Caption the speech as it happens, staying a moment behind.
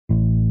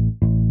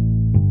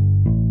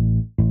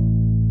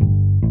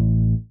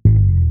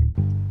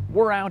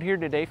We're out here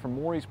today from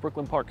Morrie's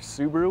Brooklyn Park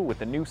Subaru with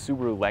the new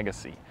Subaru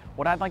Legacy.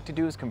 What I'd like to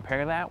do is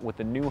compare that with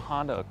the new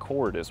Honda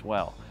Accord as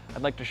well.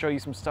 I'd like to show you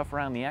some stuff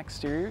around the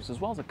exteriors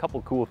as well as a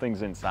couple cool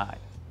things inside.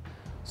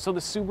 So the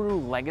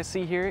Subaru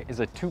Legacy here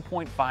is a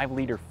 2.5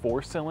 liter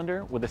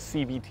 4-cylinder with a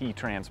CVT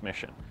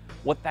transmission.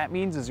 What that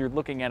means is you're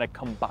looking at a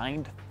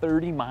combined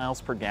 30 miles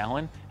per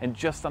gallon and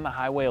just on the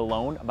highway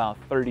alone about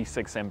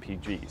 36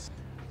 mpgs.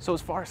 So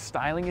as far as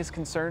styling is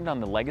concerned on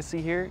the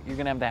Legacy here, you're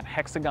gonna have that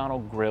hexagonal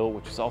grille,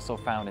 which is also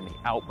found in the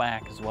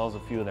Outback as well as a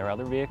few of their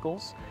other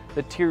vehicles.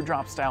 The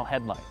teardrop style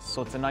headlights,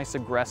 so it's a nice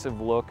aggressive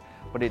look,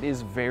 but it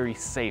is very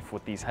safe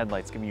with these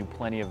headlights, giving you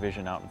plenty of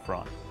vision out in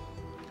front.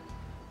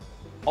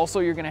 Also,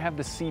 you're gonna have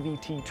the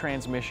CVT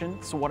transmission.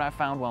 So what I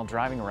found while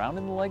driving around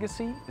in the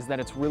Legacy is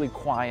that it's really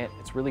quiet,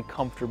 it's really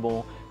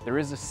comfortable. There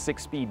is a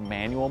 6-speed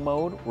manual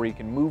mode where you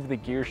can move the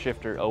gear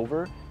shifter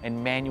over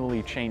and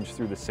manually change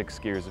through the 6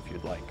 gears if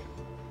you'd like.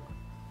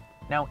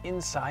 Now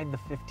inside the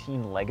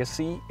 15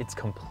 Legacy, it's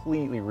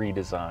completely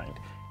redesigned.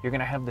 You're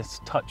gonna have this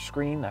touch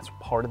screen that's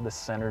part of the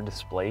center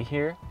display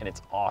here, and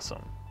it's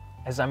awesome.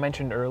 As I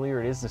mentioned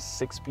earlier, it is a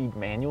 6-speed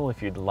manual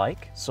if you'd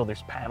like, so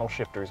there's paddle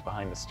shifters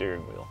behind the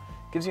steering wheel.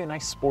 Gives you a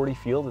nice sporty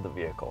feel to the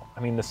vehicle. I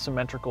mean, the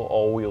symmetrical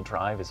all-wheel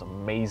drive is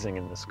amazing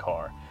in this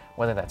car.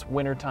 Whether that's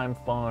wintertime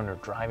fun or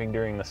driving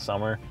during the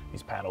summer,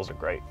 these paddles are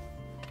great.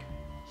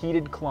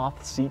 Heated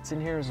cloth seats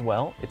in here as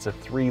well. It's a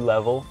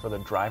 3-level for the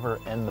driver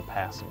and the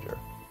passenger.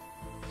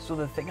 So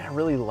the thing I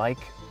really like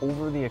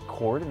over the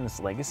Accord in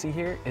this Legacy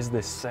here is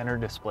this center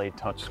display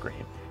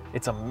touchscreen.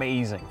 It's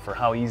amazing for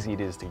how easy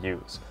it is to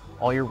use.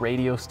 All your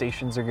radio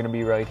stations are gonna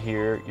be right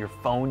here. Your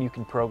phone you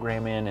can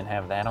program in and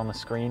have that on the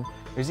screen.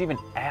 There's even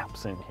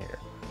apps in here.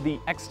 The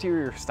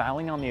exterior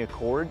styling on the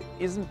Accord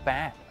isn't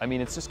bad. I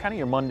mean, it's just kind of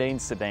your mundane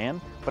sedan,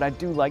 but I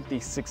do like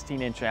these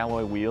 16-inch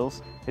alloy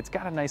wheels. It's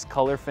got a nice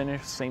color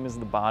finish, same as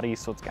the body,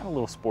 so it's got a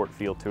little sport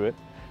feel to it.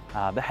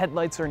 The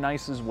headlights are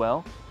nice as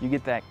well. You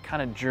get that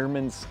kind of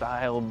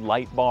German-styled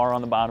light bar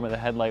on the bottom of the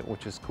headlight,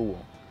 which is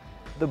cool.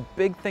 The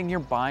big thing you're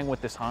buying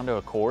with this Honda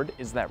Accord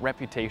is that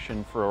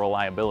reputation for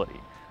reliability.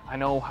 I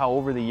know how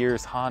over the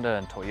years Honda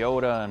and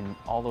Toyota and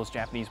all those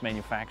Japanese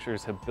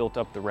manufacturers have built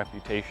up the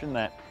reputation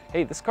that,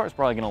 hey, this car is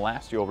probably going to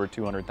last you over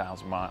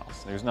 200,000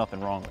 miles. There's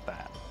nothing wrong with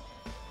that.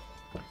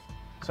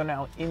 So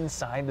now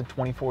inside the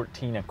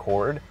 2014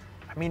 Accord,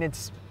 I mean,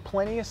 it's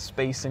plenty of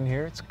space in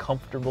here. It's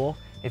comfortable.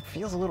 It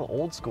feels a little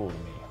old school to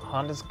me.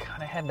 Honda's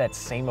kind of had that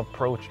same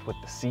approach with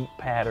the seat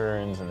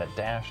patterns and the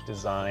dash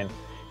design.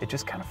 It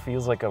just kind of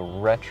feels like a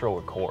retro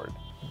Accord.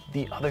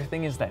 The other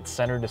thing is that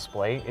center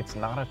display. It's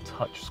not a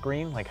touch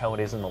screen like how it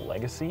is in the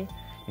Legacy.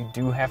 You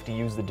do have to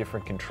use the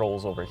different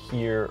controls over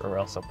here or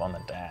else up on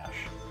the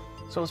dash.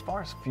 So as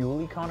far as fuel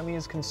economy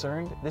is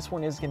concerned, this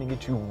one is going to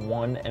get you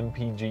 1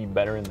 mpg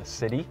better in the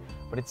city,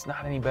 but it's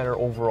not any better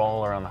overall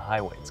or on the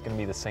highway. It's going to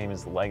be the same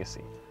as the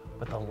Legacy.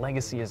 But the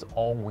Legacy is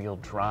all-wheel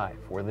drive,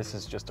 where this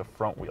is just a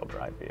front-wheel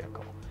drive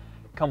vehicle.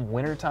 Come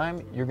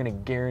wintertime, you're going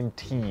to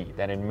guarantee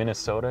that in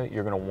Minnesota,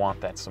 you're going to want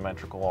that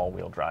symmetrical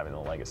all-wheel drive in the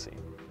Legacy.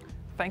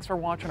 Thanks for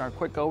watching our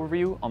quick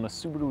overview on the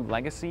Subaru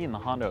Legacy and the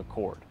Honda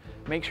Accord.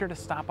 Make sure to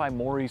stop by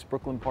Morrie's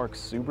Brooklyn Park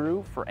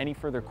Subaru for any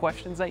further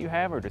questions that you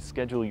have or to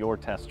schedule your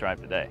test drive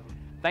today.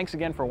 Thanks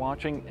again for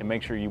watching, and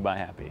make sure you buy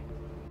happy.